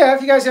them. Yeah,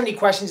 if you guys have any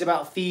questions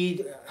about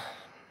feed,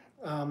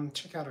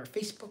 check out our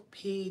Facebook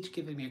page,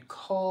 give me a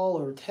call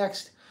or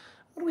text.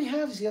 What do we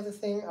have is the other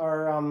thing?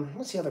 Our,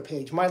 what's the other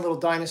page? My Little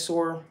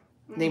Dinosaur,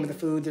 name of the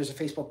food. There's a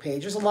Facebook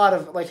page. There's a lot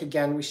of, like,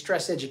 again, we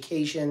stress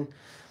education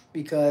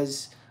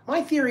because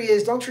my theory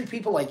is don't treat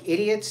people like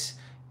idiots.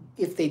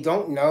 If they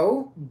don't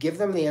know, give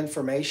them the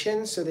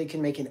information so they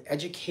can make an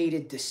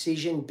educated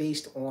decision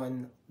based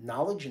on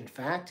knowledge and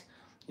fact.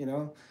 You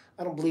know,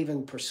 I don't believe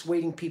in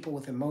persuading people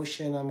with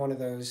emotion. I'm one of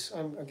those,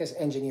 I guess,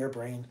 engineer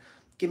brain.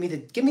 Give me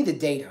the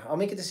data. I'll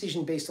make a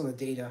decision based on the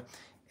data.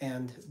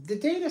 And the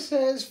data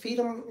says feed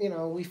them, you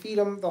know, we feed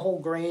them the whole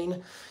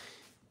grain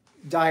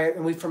diet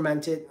and we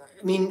ferment it.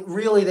 I mean,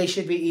 really, they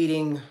should be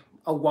eating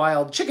a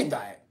wild chicken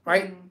diet,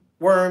 right?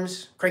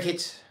 Worms,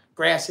 crickets,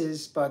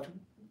 grasses, but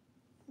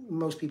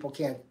most people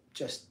can't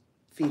just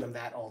feed them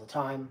that all the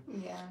time.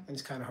 Yeah. And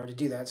it's kind of hard to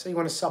do that. So you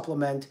want to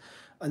supplement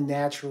a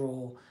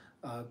natural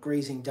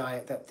grazing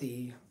diet that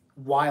the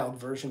wild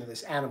version of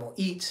this animal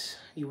eats.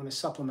 You want to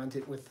supplement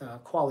it with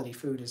quality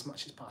food as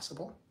much as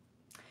possible.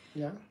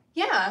 Yeah.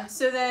 Yeah.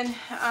 So then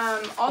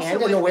also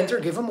and in the winter,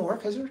 give them more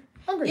because they're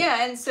hungry.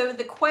 Yeah. And so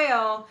the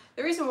quail,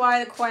 the reason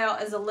why the quail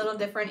is a little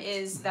different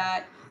is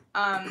that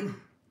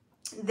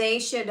they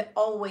should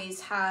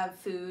always have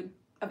food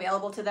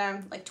available to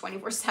them like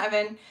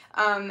 24/7,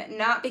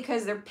 not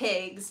because they're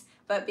pigs,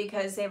 but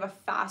because they have a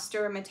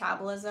faster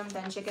metabolism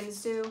than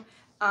chickens do.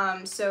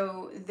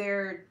 So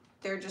they're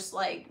just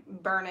like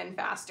burning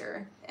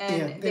faster,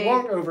 and they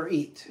won't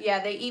overeat. Yeah,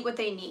 they eat what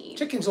they need.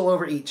 Chickens will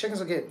overeat. Chickens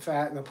will get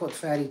fat and they'll put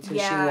fatty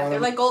tissue on them. They're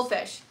like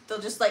goldfish.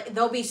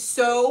 They'll be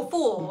so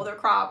full of their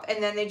crop,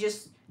 and then they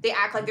just they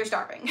act like they're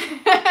starving.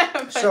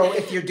 So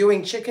if you're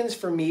doing chickens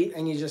for meat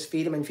and you just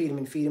feed them and feed them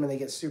and feed them and they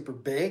get super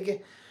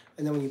big,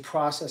 and then when you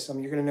process them,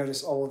 you're going to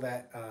notice all of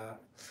that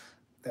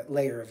that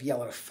layer of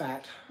yellow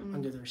fat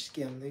under their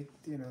skin.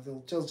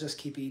 They'll just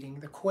keep eating.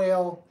 The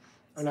quail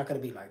are not going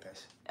to be like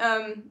this.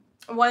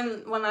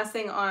 One last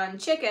thing on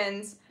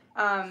chickens.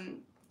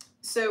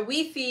 So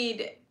we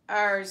feed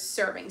our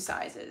serving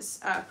sizes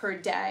per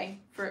day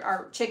for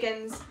our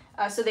chickens,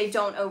 so they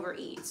don't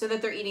overeat, so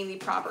that they're eating the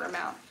proper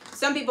amount.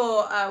 Some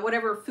people,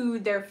 whatever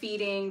food they're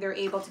feeding, they're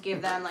able to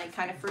give them like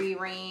kind of free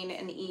reign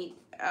and eat.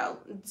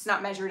 It's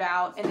not measured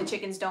out, and the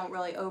chickens don't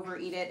really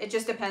overeat it. It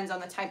just depends on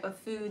the type of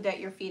food that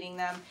you're feeding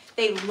them.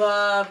 They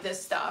love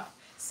this stuff,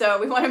 so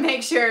we want to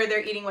make sure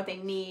they're eating what they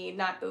need,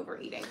 not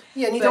overeating.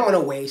 Yeah, and you don't want to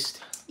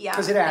waste. Yeah,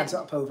 because it adds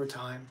up over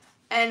time.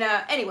 And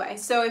anyway,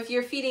 so if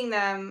you're feeding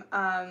them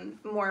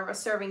more of a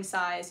serving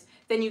size,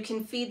 then you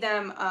can feed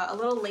them a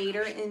little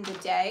later in the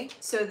day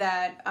so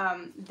that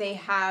they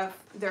have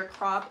their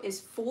crop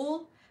is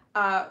full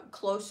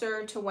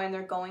closer to when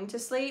they're going to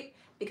sleep,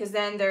 because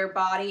then their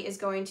body is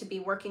going to be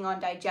working on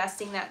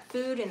digesting that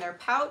food in their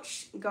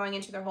pouch, going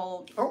into their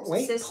whole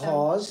system.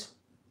 Pause.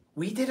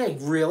 We did a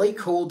really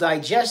cool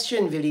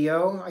digestion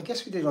video. I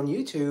guess we did on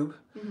YouTube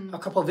a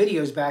couple of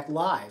videos back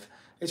live.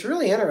 It's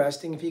really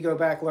interesting if you go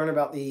back, learn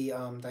about the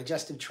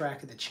digestive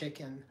tract of the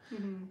chicken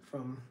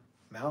from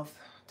mouth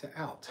to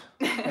out.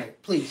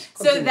 Right, please.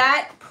 Continue. So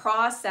that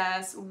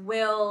process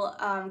will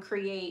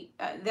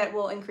that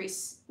will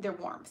increase their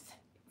warmth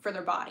for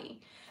their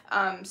body.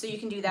 So you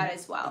can do that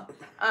as well.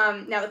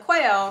 Now the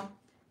quail,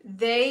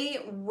 they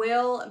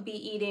will be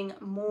eating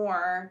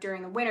more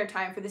during the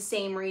wintertime for the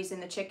same reason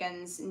the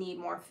chickens need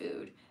more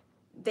food.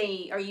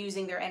 They are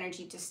using their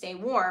energy to stay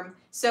warm.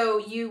 So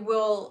you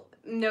will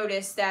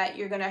notice that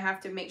you're going to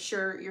have to make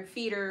sure your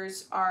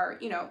feeders are,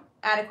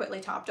 adequately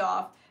topped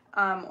off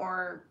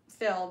or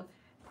filled.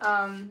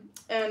 And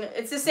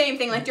it's the same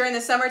thing, like during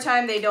the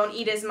summertime, they don't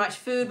eat as much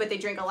food, but they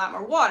drink a lot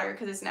more water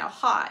because it's now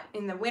hot.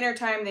 In the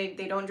wintertime,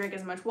 they don't drink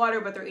as much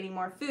water, but they're eating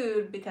more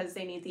food because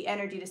they need the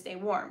energy to stay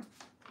warm.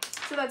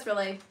 So that's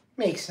really...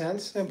 Makes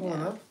sense. Simple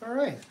enough. All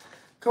right.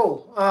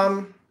 Cool.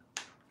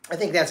 I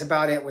think that's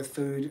about it with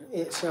food.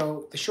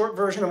 So the short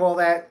version of all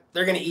that,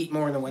 they're going to eat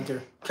more in the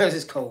winter because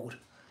it's cold.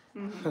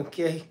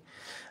 Okay.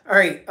 All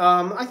right.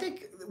 I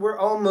think we're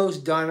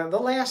almost done. The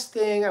last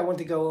thing I want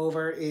to go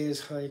over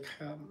is like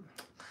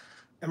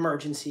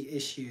emergency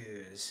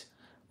issues,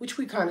 which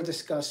we kind of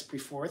discussed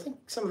before. I think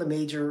some of the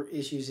major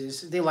issues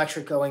is the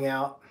electric going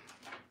out.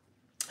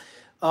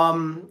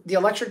 The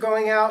electric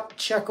going out,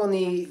 check on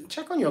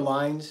your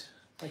lines,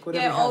 like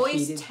whatever you have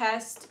always heated.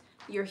 Test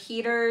your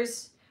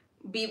heaters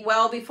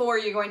before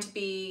you're going to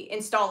be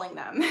installing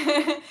them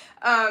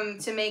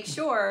to make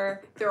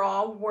sure they're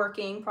all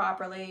working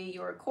properly,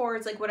 your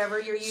cords, like whatever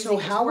you're using. So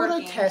how would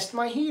working. I test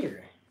my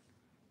heater?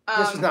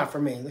 This is not for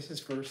me. This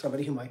is for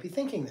somebody who might be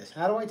thinking this.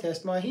 How do I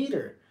test my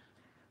heater?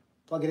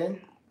 Plug it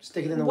in?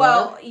 Stick it in the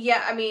water? Well,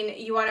 yeah, I mean,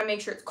 you want to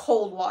make sure it's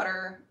cold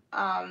water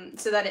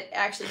so that it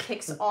actually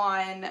kicks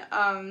on.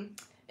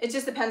 It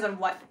just depends on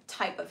what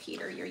type of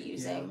heater you're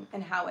using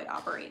and how it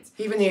operates.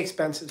 Even the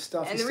expensive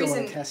stuff, and you still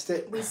want to test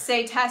it. We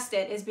say test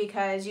it is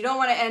because you don't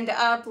want to end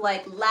up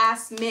like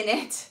last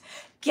minute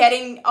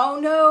getting, oh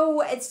no,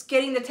 it's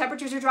getting, the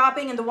temperatures are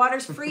dropping and the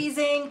water's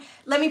freezing.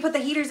 Let me put the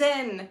heaters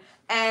in.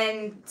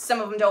 And some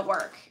of them don't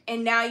work.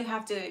 And now you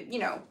have to,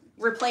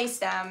 replace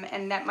them,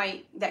 and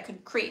that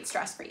could create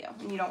stress for you,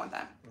 and you don't want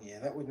that. Yeah,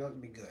 that would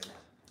not be good.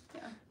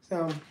 Yeah.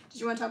 So,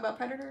 did you want to talk about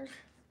predators?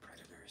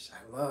 Predators.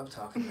 I love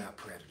talking about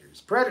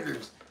predators.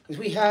 Predators, because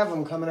we have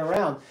them coming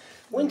around.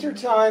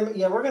 Wintertime,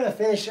 yeah, we're going to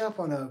finish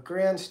up on a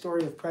grand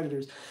story of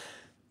predators.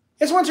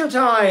 It's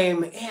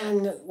wintertime,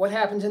 and what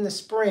happens in the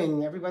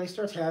spring? Everybody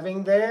starts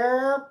having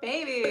their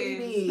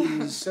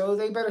babies. So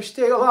they better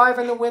stay alive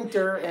in the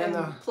winter. And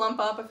plump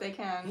up if they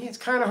can. Yeah, it's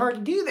kind of hard to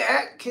do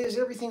that because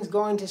everything's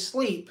going to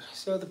sleep.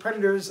 So the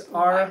predators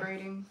are...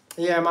 migrating.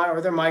 Yeah,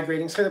 or they're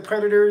migrating. So the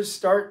predators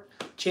start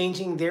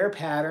changing their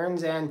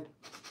patterns, and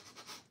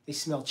they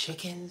smell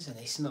chickens and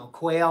they smell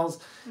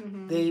quails.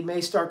 They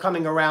may start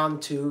coming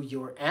around to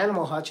your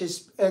animal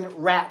hutches, and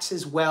rats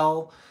as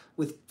well.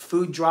 With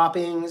food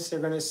droppings,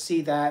 they're going to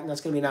see that, and that's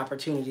going to be an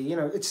opportunity.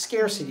 It's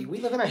scarcity. We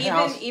live in a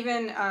house.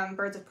 Even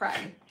birds of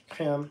prey.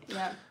 Yeah.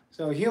 Yeah.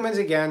 So humans,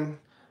 again,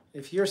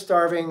 if you're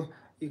starving,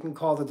 you can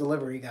call the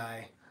delivery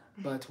guy.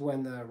 But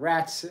when the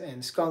rats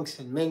and skunks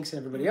and minks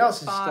and everybody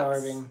else is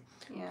starving,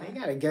 they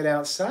got to get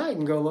outside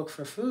and go look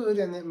for food,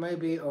 and it may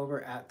be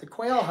over at the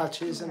quail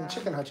hutches and the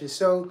chicken hutches.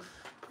 So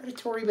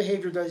predatory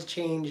behavior does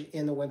change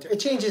in the winter. It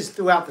changes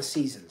throughout the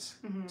seasons.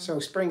 So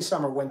spring,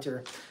 summer,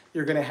 winter,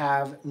 you're going to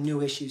have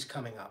new issues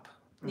coming up.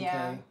 Okay?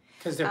 Yeah.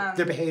 Because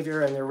their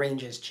behavior and their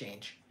ranges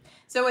change.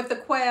 So with the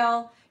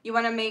quail, you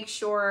want to make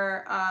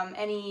sure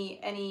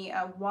any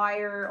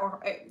wire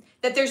or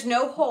that there's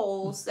no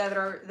holes that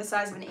are the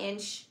size of an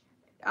inch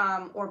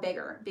or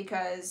bigger,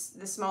 because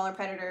the smaller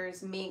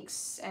predators,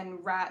 minks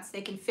and rats,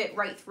 they can fit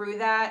right through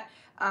that.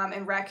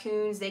 And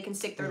raccoons, they can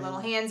stick their little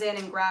hands in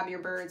and grab your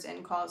birds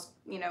and cause,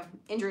 you know,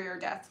 injury or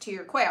death to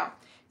your quail.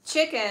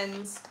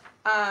 Chickens,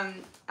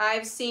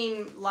 I've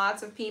seen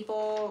lots of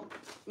people,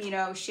 you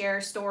know, share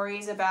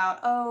stories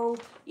about, oh,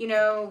 you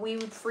know, we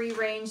would free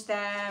range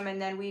them,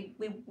 and then we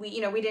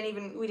you know, we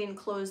didn't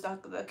close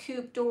the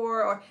coop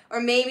door, or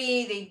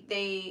maybe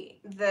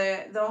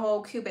the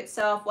whole coop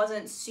itself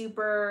wasn't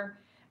super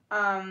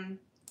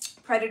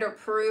predator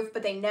proof,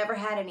 but they never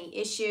had any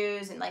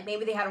issues, and like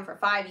maybe they had them for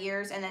 5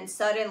 years, and then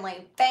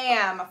suddenly,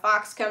 bam, a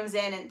fox comes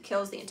in and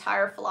kills the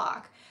entire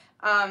flock.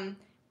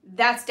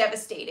 That's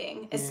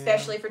devastating,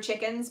 especially for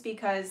chickens,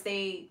 because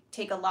they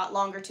take a lot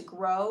longer to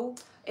grow.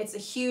 It's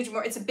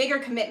a bigger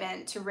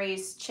commitment to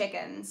raise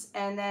chickens,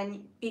 and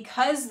then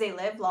because they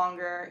live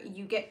longer,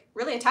 you get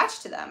really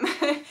attached to them.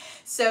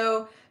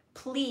 So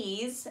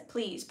please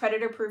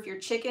predator proof your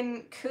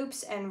chicken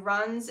coops and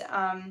runs.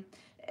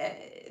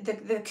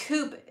 The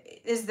coop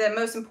is the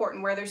most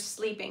important, where they're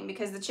sleeping,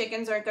 because the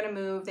chickens aren't going to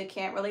move. They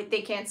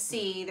can't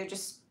see. They're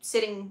just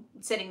sitting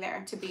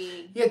there to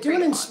be. Yeah, do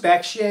an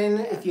inspection.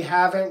 If you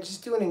haven't,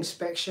 just do an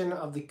inspection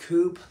of the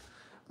coop,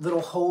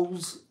 little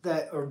holes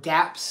or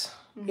gaps.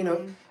 You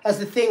know, as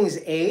the things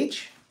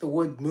age, the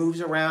wood moves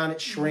around, it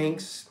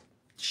shrinks,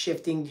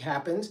 shifting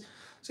happens.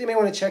 So you may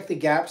want to check the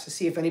gaps to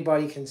see if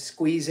anybody can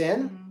squeeze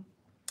in.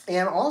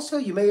 And also,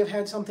 you may have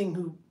had something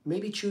who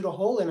maybe chewed a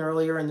hole in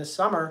earlier in the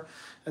summer,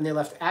 and they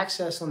left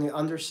access on the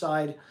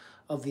underside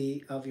of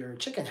your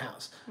chicken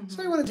house.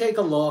 So you want to take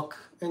a look,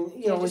 and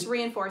you know, just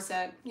reinforce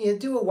it. Yeah,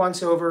 do a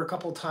once over a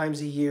couple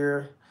times a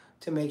year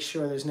to make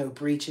sure there's no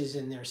breaches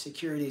in their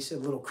security, so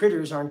little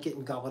critters aren't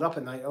getting gobbled up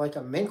at night. Like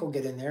a mink will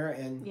get in there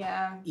and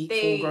eat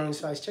full-grown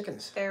sized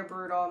chickens. They're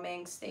brutal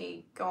minks.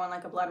 They go on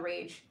like a blood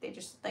rage. They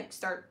just like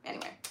start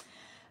anyway.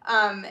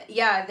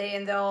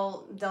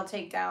 They'll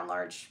take down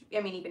large.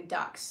 I mean, even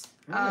ducks.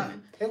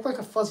 They look like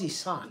a fuzzy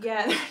sock.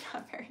 Yeah, they're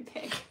not very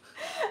big.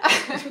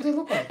 That's what they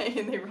look like.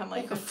 And they run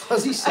like a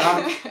fuzzy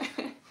sock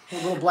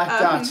with little black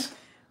dots.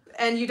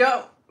 And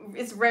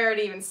it's rare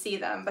to even see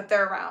them, but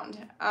they're around.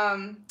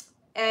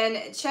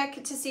 And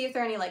check to see if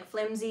there are any like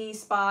flimsy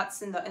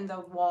spots in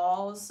the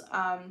walls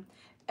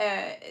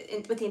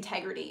with the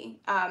integrity.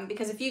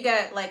 Because if you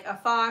get like a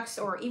fox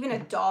or even a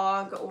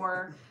dog,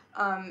 or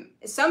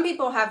some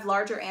people have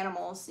larger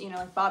animals, you know,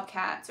 like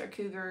bobcats or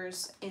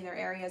cougars in their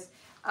areas,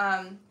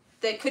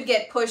 that could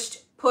get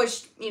pushed,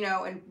 you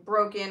know, and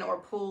broken or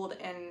pulled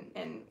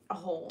in a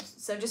hole.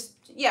 So just,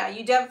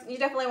 you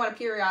definitely want to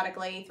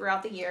periodically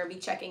throughout the year be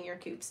checking your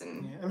coops.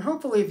 And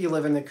hopefully if you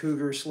live in the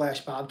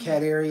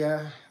cougar/bobcat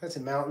area, that's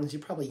in mountains,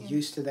 you're probably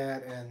used to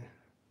that, and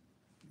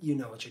you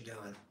know what you're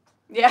doing.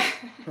 Yeah.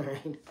 All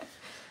right.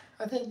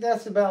 I think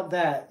that's about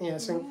that. Yeah,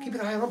 so keep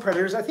an eye on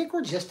predators. I think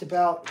we're just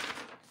about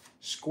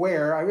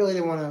square. I really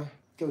didn't want to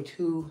go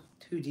too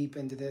deep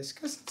into this,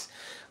 because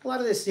a lot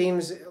of this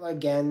seems,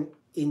 again,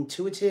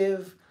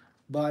 intuitive,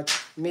 but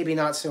maybe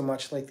not so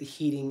much like the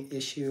heating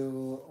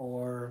issue,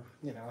 or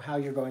you know, how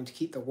you're going to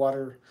keep the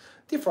water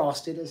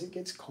defrosted as it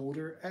gets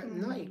colder at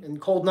night,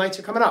 and cold nights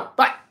are coming up.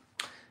 But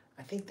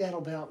I think that'll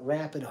about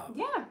wrap it up.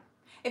 Yeah.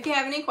 If you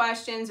have any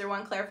questions or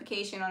want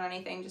clarification on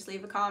anything, just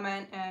leave a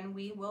comment and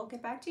we will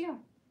get back to you.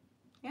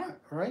 Yeah.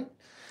 All right.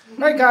 All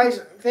right, guys.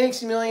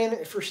 Thanks a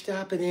million for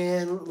stopping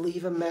in.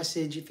 Leave a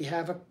message if you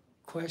have a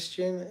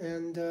question,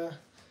 and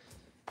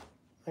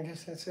I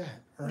guess that's it.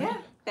 All right. Yeah.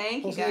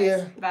 Thank you,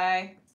 guys. Bye.